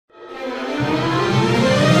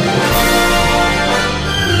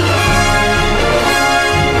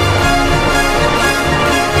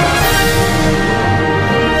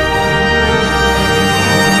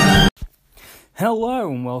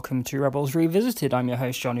and welcome to Rebels Revisited. I'm your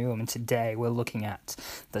host, Johnny Orm, and today we're looking at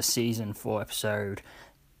the Season 4 episode,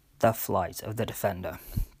 The Flight of the Defender.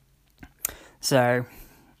 So,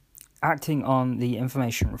 acting on the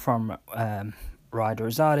information from Ryder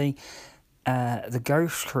Azadi, the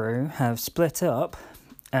Ghost Crew have split up.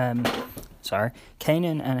 Kanan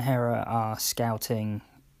and Hera are scouting,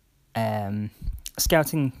 the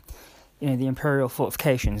Imperial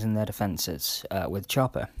fortifications and their defences with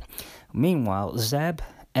Chopper. Meanwhile, Zeb,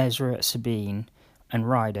 Ezra, Sabine, and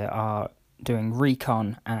Ryder are doing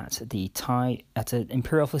recon at an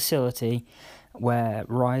Imperial facility where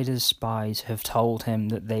Ryder's spies have told him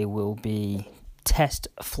that they will be test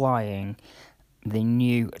flying the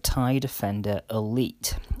new TIE Defender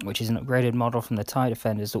Elite, which is an upgraded model from the TIE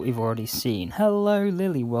Defenders that we've already seen. Hello,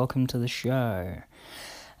 Lily. Welcome to the show.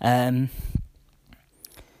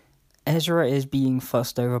 Ezra is being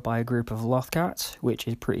fussed over by a group of Lothcats, which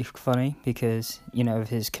is pretty funny because, of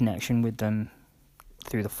his connection with them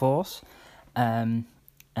through the Force. And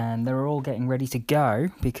they're all getting ready to go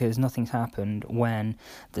because nothing's happened when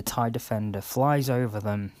the TIE Defender flies over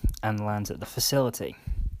them and lands at the facility.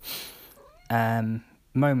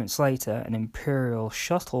 Moments later, an Imperial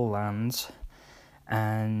shuttle lands,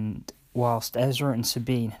 and whilst Ezra and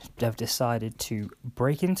Sabine have decided to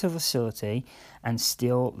break into the facility and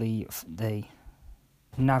steal the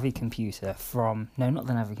Navi computer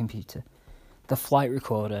the flight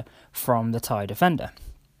recorder from the TIE Defender.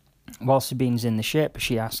 While Sabine's in the ship,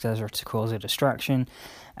 she asks Ezra to cause a distraction,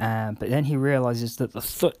 but then he realises that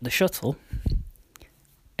the shuttle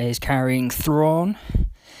is carrying Thrawn,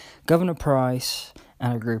 Governor Price,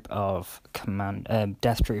 and a group of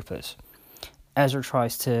Death Troopers. Ezra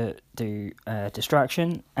tries to do a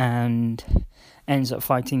distraction and ends up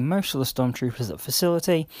fighting most of the stormtroopers at the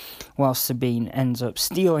facility, while Sabine ends up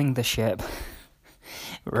stealing the ship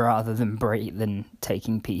rather than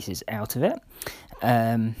taking pieces out of it.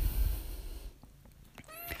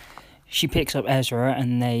 She picks up Ezra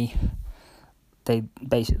and they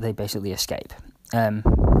basically escape.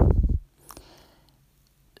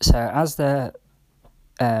 So as they're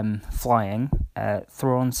flying,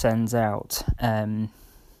 Thrawn sends out some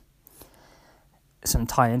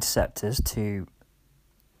TIE interceptors to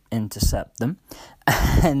intercept them,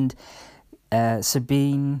 and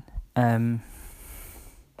Sabine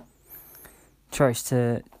tries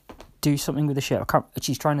to do something with the ship.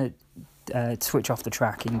 She's trying to switch off the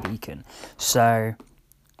tracking beacon. So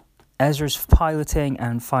Ezra's piloting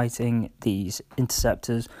and fighting these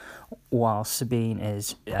interceptors while Sabine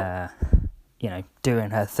is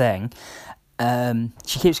doing her thing.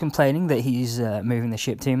 She keeps complaining that he's moving the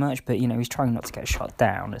ship too much, but, he's trying not to get shot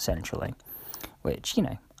down, essentially, which,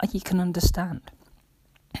 you can understand.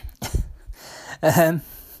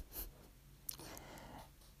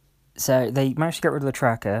 So they manage to get rid of the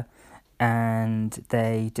tracker, and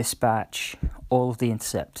they dispatch all of the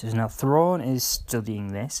interceptors. Now, Thrawn is studying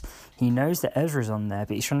this. He knows that Ezra's on there,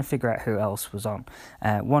 but he's trying to figure out who else was on.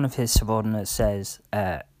 One of his subordinates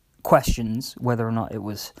questions whether or not it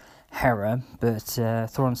was Hera, but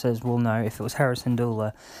Thrawn says, well, no, if it was Hera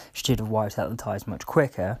Syndulla, she'd have wiped out the TIEs much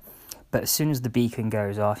quicker. But as soon as the beacon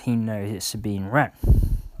goes off, he knows it's Sabine Wren.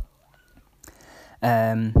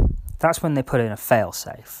 That's when they put in a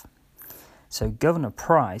failsafe. So Governor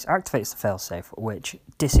Price activates the failsafe, which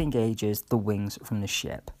disengages the wings from the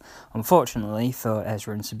ship. Unfortunately for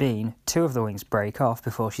Ezra and Sabine, two of the wings break off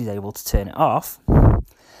before she's able to turn it off,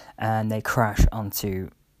 and they crash into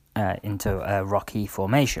a rocky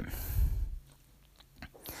formation.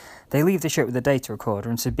 They leave the ship with a data recorder,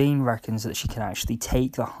 and Sabine reckons that she can actually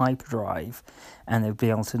take the hyperdrive and they'll be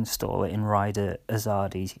able to install it in Ryder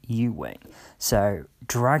Azadi's U-Wing. So,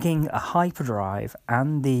 dragging a hyperdrive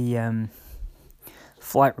and the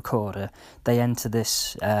flight recorder, they enter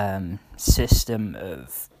this system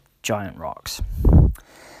of giant rocks.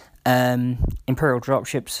 Imperial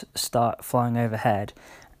dropships start flying overhead,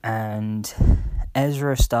 and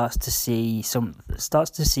Ezra starts to see.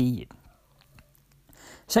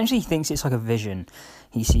 Essentially, he thinks it's like a vision.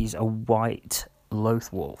 He sees a white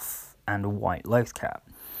Lothwolf and a white Lothcat.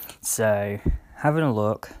 So, having a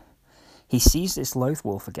look, he sees this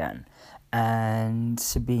Lothwolf again, and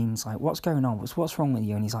Sabine's like, "What's going on? What's wrong with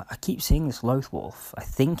you?" And he's like, "I keep seeing this Lothwolf. I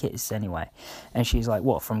think it's anyway." And she's like,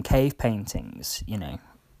 "What? From cave paintings?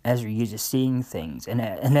 Ezra, you're just seeing things." And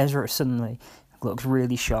Ezra suddenly looks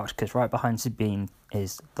really shocked because right behind Sabine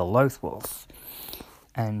is the Lothwolf.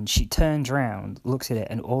 And she turns around, looks at it,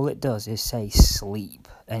 and all it does is say sleep,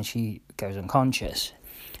 and she goes unconscious.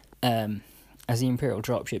 As the Imperial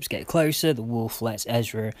dropships get closer, the wolf lets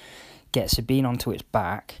Ezra get Sabine onto its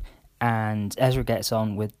back, and Ezra gets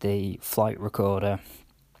on with the flight recorder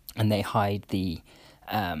and they hide the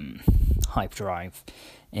hyperdrive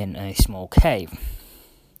in a small cave.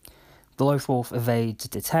 The Lothwolf evades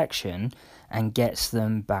detection and gets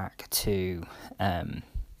them back to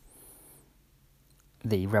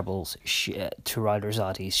the rebels' to Ryder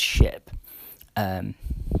Azadi's ship in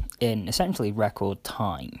essentially record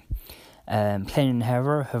time. Kanan and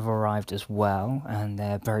Hera have arrived as well, and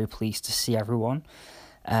they're very pleased to see everyone.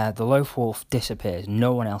 The Lothwolf disappears;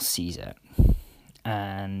 no one else sees it,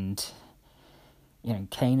 and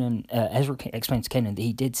Ezra explains to Kanan that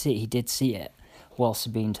he did see it, while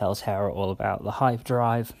Sabine tells Hera all about the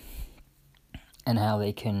hyperdrive and how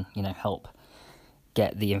they can, help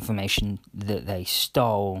get the information that they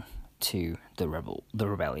stole to the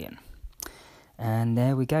rebellion. And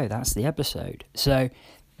there we go, that's the episode. So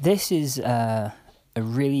this is a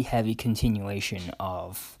really heavy continuation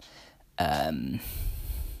of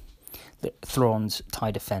Thrawn's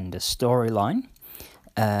TIE Defender storyline.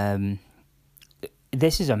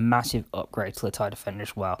 This is a massive upgrade to the TIE Defender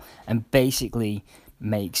as well, and basically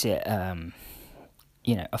makes it,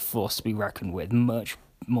 a force to be reckoned with, much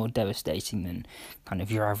more devastating than kind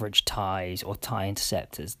of your average TIEs or TIE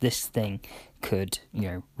interceptors. This thing could,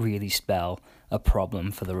 really spell a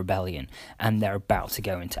problem for the rebellion, and they're about to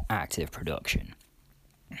go into active production.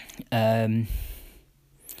 This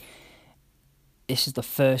is the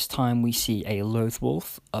first time we see a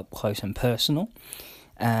Lothwolf up close and personal,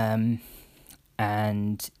 and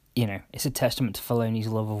it's a testament to Filoni's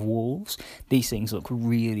love of wolves. These things look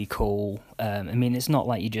really cool. It's not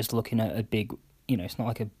like you're just looking at a big, it's not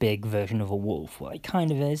like a big version of a wolf. Well, it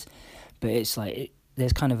kind of is, but it's like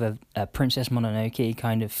there's kind of a Princess Mononoke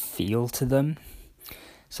kind of feel to them.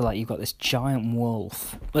 So like you've got this giant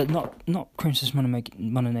wolf, but not Princess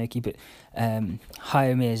Mononoke, but Hayao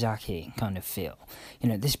Miyazaki kind of feel.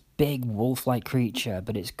 This big wolf-like creature,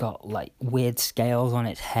 but it's got like weird scales on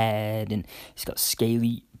its head, and it's got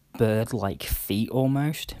scaly bird-like feet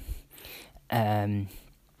almost. The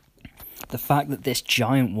fact that this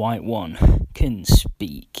giant white one can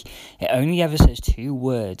speak, it only ever says 2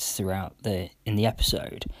 words throughout in the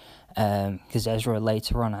episode, because Ezra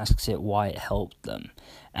later on asks it why it helped them,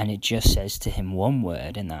 and it just says to him 1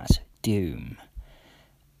 word, and that's doom.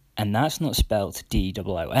 And that's not spelled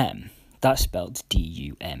D-O-O-M, that's spelled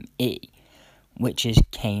D-U-M-E, which is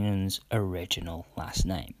Kanan's original last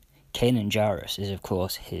name. Kanan Jarrus is, of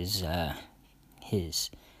course, his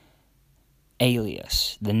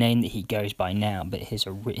alias, the name that he goes by now, but his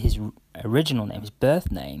original name, his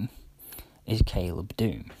birth name, is Caleb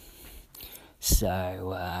Doom.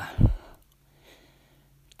 So,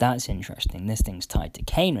 that's interesting. This thing's tied to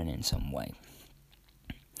Kanan in some way.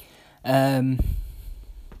 The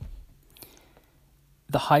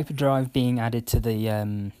hyperdrive being added to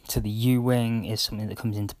the U-Wing is something that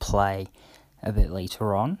comes into play a bit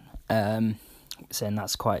later on. So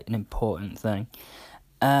that's quite an important thing.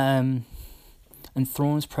 And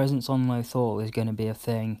Thrawn's presence on Lothal is going to be a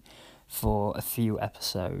thing for a few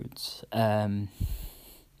episodes.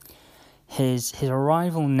 His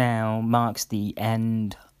arrival now marks the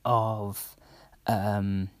end of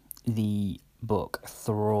the book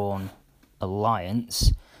Thrawn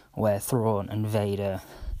Alliance, where Thrawn and Vader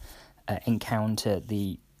encounter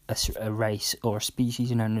a race or a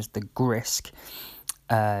species known as the Grisk,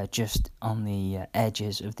 just on the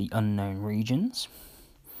edges of the unknown regions,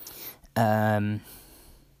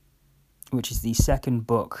 which is the second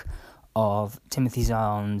book of Timothy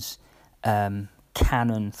Zahn's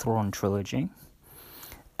canon Thrawn trilogy.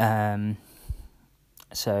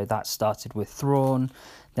 So that started with Thrawn,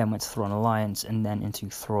 then went to Thrawn Alliance, and then into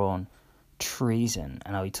Thrawn Treason.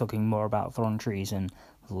 And I'll be talking more about Thrawn Treason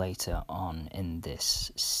later on in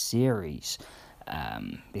this series,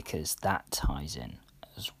 because that ties in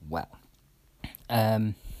as well.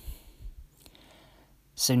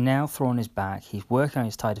 So now Thrawn is back. He's working on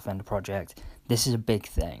his TIE Defender project. This is a big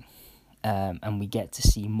thing. And we get to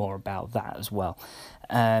see more about that as well.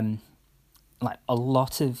 Like a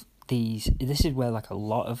lot of this is where like a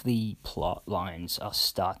lot of the plot lines are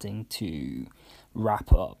starting to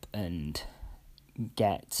wrap up and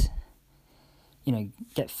get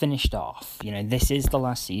finished off. This is the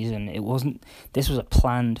last season. This was a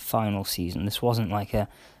planned final season. This wasn't like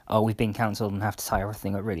we've been cancelled and have to tie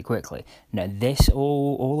everything up really quickly. No,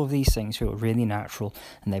 all of these things feel really natural,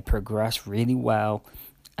 and they progress really well.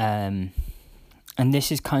 And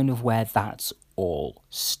this is kind of where that's all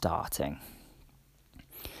starting.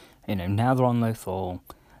 Now they're on Lothal,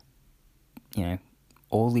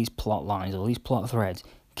 all these plot lines, all these plot threads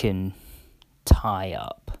can tie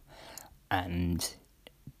up, and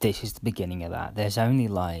this is the beginning of that. There's only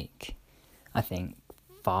I think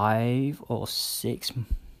 5 or 6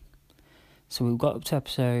 So we've got up to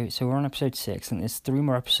so we're on episode 6, and there's 3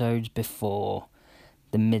 more episodes before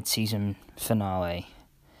the mid-season finale.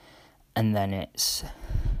 And then it's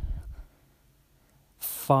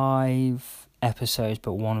 5 episodes,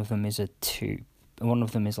 but one of them is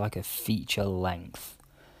like a feature length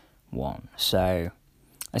one. So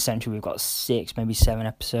essentially we've got 6, maybe 7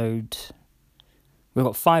 episodes. We've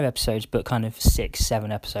got 5 episodes, but kind of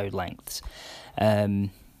 6-7 episode lengths. So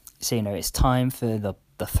it's time for the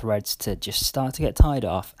threads to just start to get tied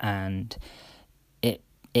off, and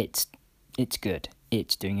it's good.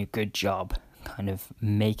 It's doing a good job kind of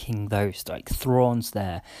making those like Thrawns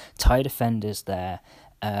there, TIE Defenders there.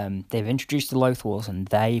 They've introduced the Lothwolves, and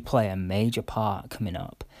they play a major part coming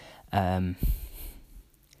up as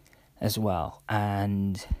well.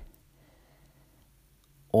 And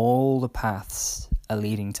all the paths are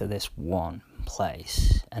leading to this one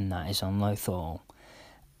place, and that is on Lothal.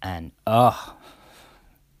 And we're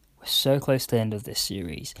so close to the end of this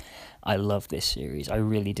series. I love this series, I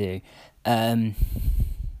really do. I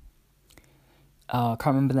can't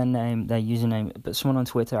remember their username, but someone on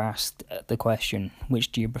Twitter asked the question,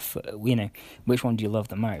 which do you prefer, which one do you love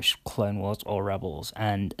the most, Clone Wars or Rebels?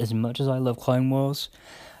 And as much as I love Clone Wars,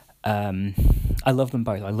 I love them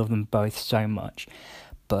both. I love them both so much.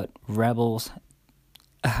 But Rebels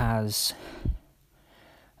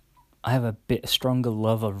I have a bit stronger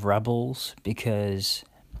love of Rebels, because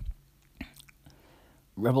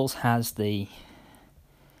Rebels has the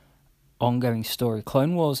ongoing story.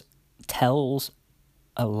 Clone Wars tells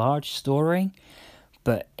a large story,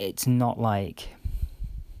 but it's not like...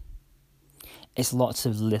 It's lots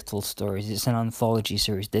of little stories. It's an anthology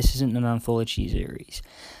series. This isn't an anthology series.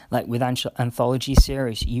 Like with anthology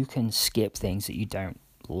series, you can skip things that you don't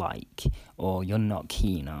like or you're not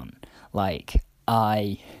keen on. Like,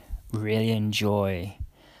 I really enjoy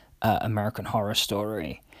American Horror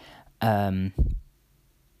Story.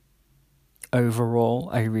 Overall,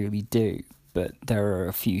 I really do. But there are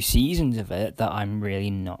a few seasons of it that I'm really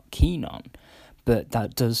not keen on. But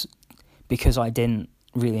that does... Because I didn't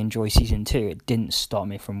really enjoy season 2, it didn't stop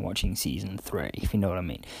me from watching season 3, if you know what I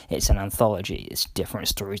mean. It's an anthology. It's different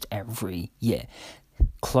stories every year.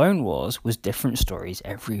 Clone Wars was different stories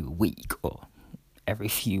every week, or every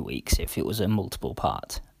few weeks if it was a multiple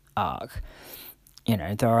part arc.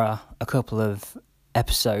 There are a couple of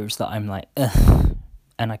episodes that I'm like, ugh,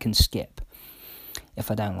 and I can skip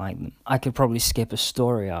if I don't like them. I could probably skip a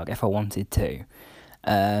story arc if I wanted to.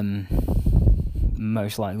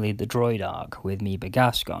 Most likely the droid arc with Meba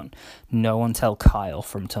Gascon. No one tell Kyle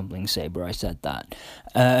from Tumbling Saber I said that.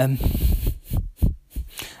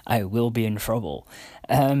 I will be in trouble.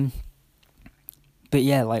 But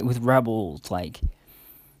yeah, like with Rebels, like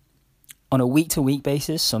on a week-to-week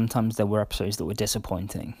basis, sometimes there were episodes that were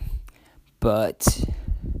disappointing. But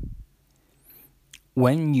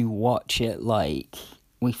when you watch it, like,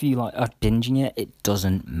 if you are binging it, it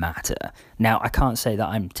doesn't matter. Now, I can't say that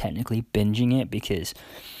I'm technically binging it because,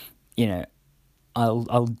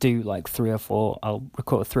 I'll do like 3 or 4. I'll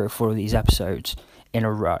record 3 or 4 of these episodes in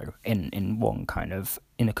a row in one kind of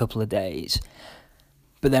in a couple of days.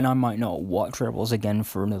 But then I might not watch Rebels again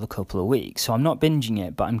for another couple of weeks. So I'm not binging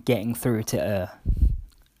it, but I'm getting through it at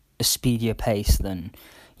a speedier pace than,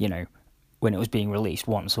 when it was being released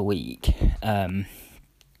once a week. Over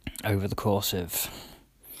the course of...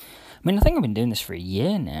 I think I've been doing this for a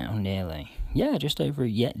year now, nearly. Yeah, just over a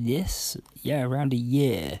year. Around a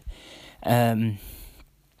year. So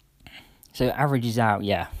it averages out,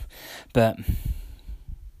 yeah. But,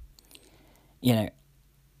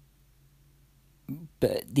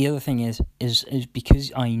 but the other thing is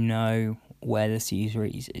because I know where the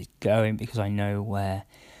series is going, because I know where,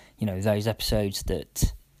 those episodes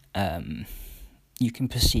that you can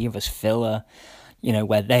perceive as filler,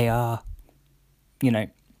 where they are,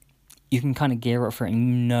 you can kind of gear up for it,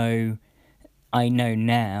 and I know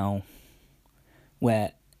now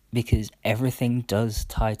where, because everything does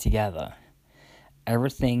tie together.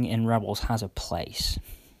 Everything in Rebels has a place.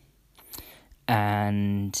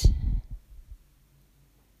 And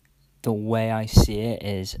the way I see it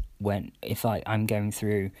is if I'm going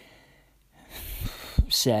through,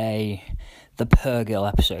 say, the Purrgil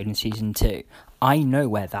episode in season 2, I know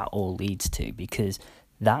where that all leads to, because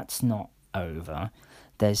that's not over.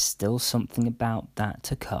 There's still something about that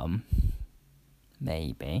to come.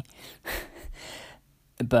 Maybe.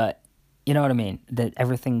 But, you know what I mean? That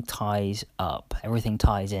everything ties up. Everything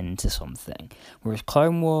ties into something. Whereas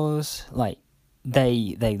Clone Wars, like,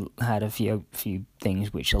 they had a few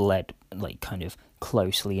things which led, like, kind of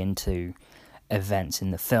closely into events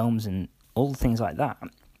in the films and all things like that.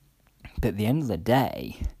 But at the end of the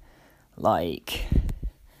day, like,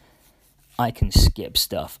 I can skip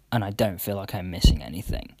stuff and I don't feel like I'm missing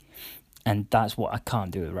anything. And that's what I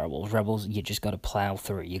can't do with Rebels. Rebels, you just got to plow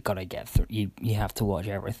through. You got to get through. You have to watch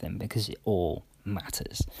everything because it all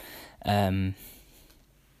matters. So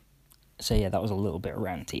yeah, that was a little bit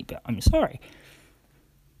ranty, but I'm sorry.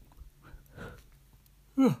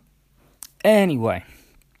 Anyway,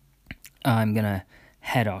 I'm gonna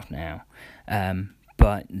head off now.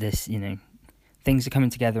 But this, things are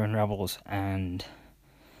coming together in Rebels, and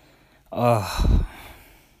a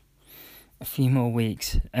few more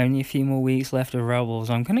weeks. Only a few more weeks left of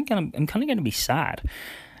Rebels. I'm kind of gonna be sad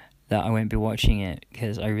that I won't be watching it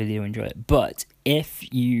because I really do enjoy it. But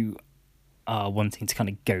if you are wanting to kind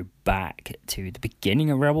of go back to the beginning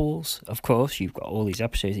of Rebels, of course, you've got all these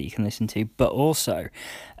episodes that you can listen to, but also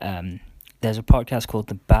there's a podcast called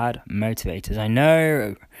The Bad Motivators. I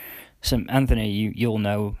know Anthony, you'll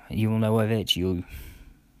know of it.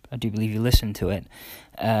 I do believe you listen to it.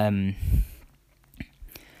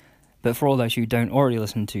 But for all those who don't already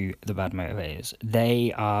listen to The Bad Motivators,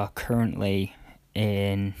 they are currently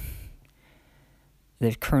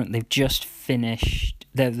They've just finished.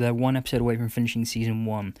 They're one episode away from finishing season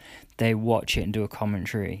 1. They watch it and do a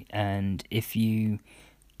commentary. And if you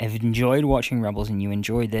have enjoyed watching Rebels and you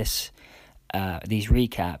enjoy these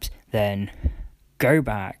recaps, then go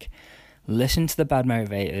back, listen to the Bad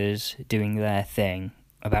Motivators doing their thing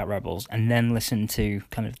about Rebels, and then listen to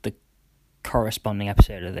kind of the corresponding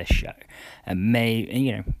episode of this show. And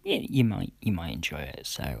you might enjoy it.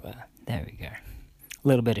 So there we go. A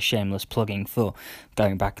little bit of shameless plugging for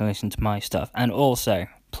going back and listening to my stuff, and also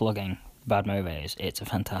plugging Bad Movies. It's a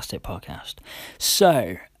fantastic podcast.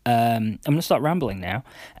 So, I'm going to start rambling now,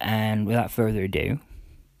 and without further ado,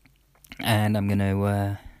 and I'm going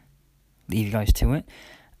to leave you guys to it.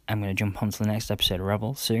 I'm going to jump onto the next episode of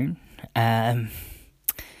Rebel soon.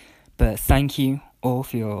 But thank you all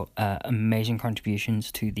for your amazing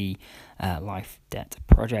contributions to the Life Debt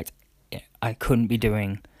Project. I couldn't be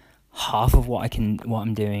doing half of what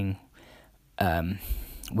I'm doing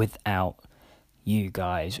without you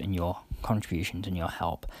guys and your contributions and your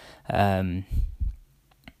help.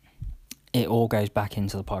 It all goes back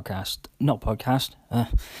into the podcast.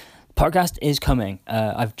 Podcast is coming.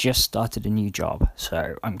 I've just started a new job,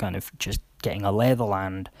 so I'm kind of just getting a lay of the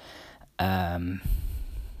land, kind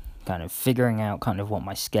of figuring out kind of what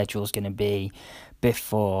my schedule's going to be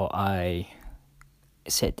before I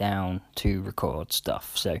sit down to record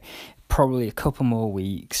stuff. So probably a couple more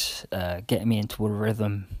weeks, getting me into a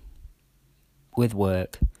rhythm with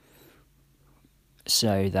work,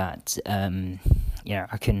 so that I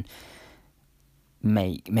can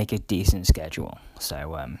make a decent schedule.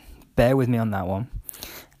 So bear with me on that one.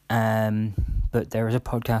 But there is a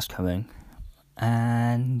podcast coming,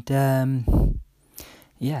 and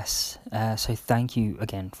yes, so thank you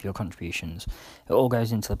again for your contributions. It all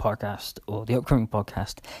goes into the podcast, or the upcoming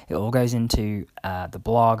podcast. It all goes into the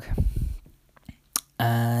blog.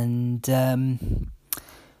 And,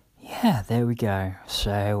 there we go.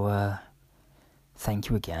 So, thank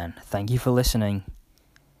you again. Thank you for listening.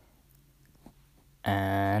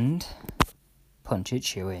 And punch it,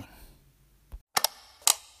 Chewie.